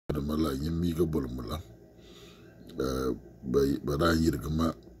mala yimi ga bolmula ba yir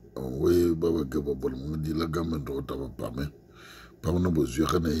kama we baba ga bolmu di la gamen do ta pame pamna bo zyo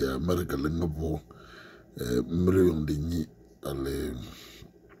khana ya America la ngabo million de ni ale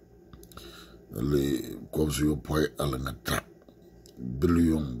kopsio poi ala ngata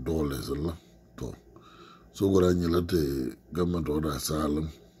 $billion la to so wara ni la te gamen do da salam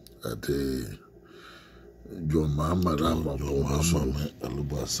ate John Mahama Ramba Mahama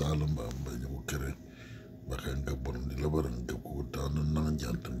Aluba Salam ba ñu kéré ba xen nga bon di la baran nga ko tan nan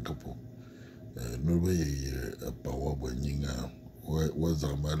jantan kapo no be pawa ba ñinga wa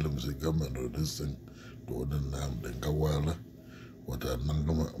zamalum se gamano desin to dan nam de ngawala wata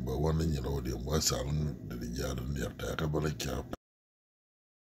nangama ba wannan ñi law de wa salam de jaadan yarta ka bala kya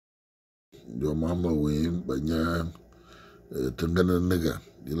John Mahama we ba ñaan tangana nega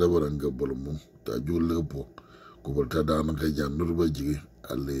di la baran nga bolmu ta julle po ko bolta dana ka jandur ba jigi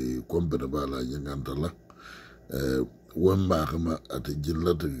alle kompene bala nyanganta la wamba kama ate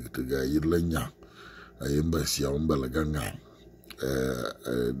jilla te ga yilla nya ay mba siya mbala ganga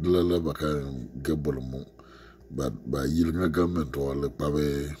dila la baka gebol mu ba yil nga gamen to wala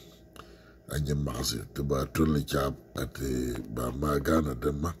pabe anje maxi te ba tonle chap ate ba magana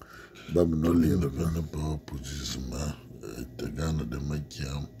demma ba no li na ba position te gana de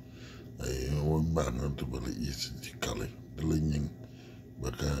makiam ay wamba na to bala ECG kale dila nying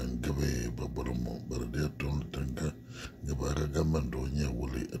baka gabe ba boromo bar de ton tanga gaba ka gaman do nya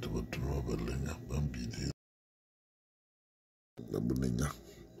wuli ataba tuno balenga bambi de labunenya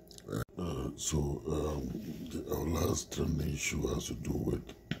so our last issue has to do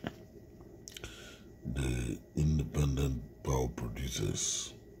with the independent power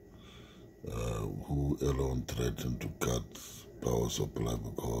producers who alone threatened to cut power supply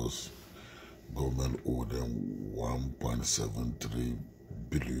because government owed them $1.73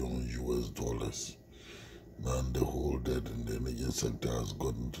 billion and the whole debt in the energy sector has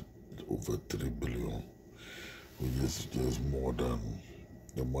gotten to over $3 billion, which is just more than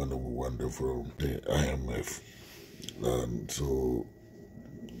the money we wanted from the IMF. And so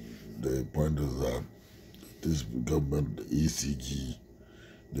the point is that this government, ECG,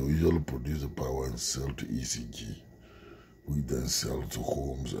 they usually produce the power and sell to ECG, we then sell to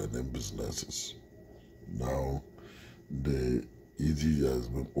homes and then businesses. Now, the ECG has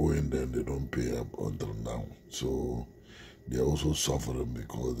been owing them, they don't pay up until now. So they're also suffering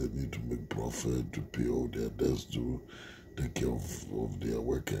because they need to make profit to pay all their debts to take care of their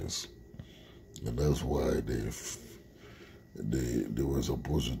workers. And that's why they were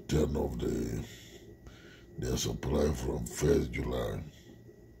supposed to turn off their supply from 1st July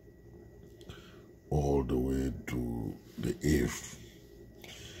all the way to the 8th.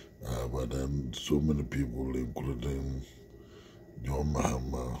 But then so many people, including John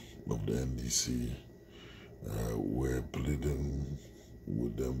Mahama of the NDC, were pleading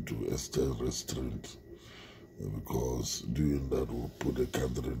with them to extend restraint because doing that will put the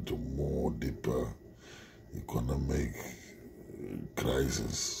country into more deeper economic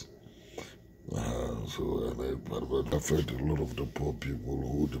crisis. So it will affect a lot of the poor people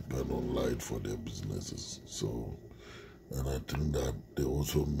who depend on light for their businesses. So, and I think that they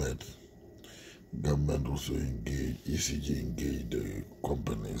also met, government also engaged, ECG engaged the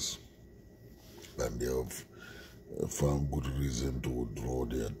companies, and they have found good reason to withdraw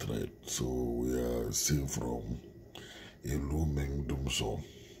their threat. So we are safe from a looming doomsday.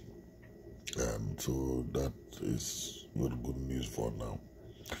 And so that is very good news for now.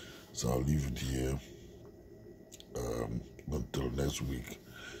 So I'll leave it here until next week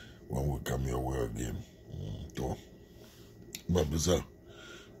when we come your way again. So, but bisa,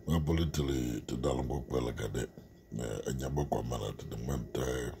 my politically to Dalambo Pelagade, and Yaboko Mana to the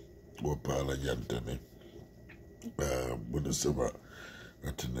Manta, Wapala Yantane, with the Seva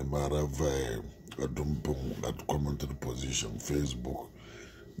at the Mara via a dumpum at commented position, Facebook,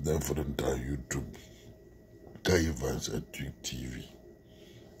 then for the entire YouTube, Kayavans at Tweet TV.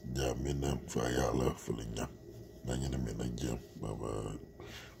 Jamina Fayala Fulinya, Nanyana Mina Baba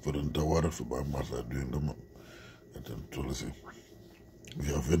for the entire for my mother doing them at the Tulsi. If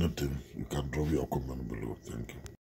you have anything, you can drop your comment below. Thank you.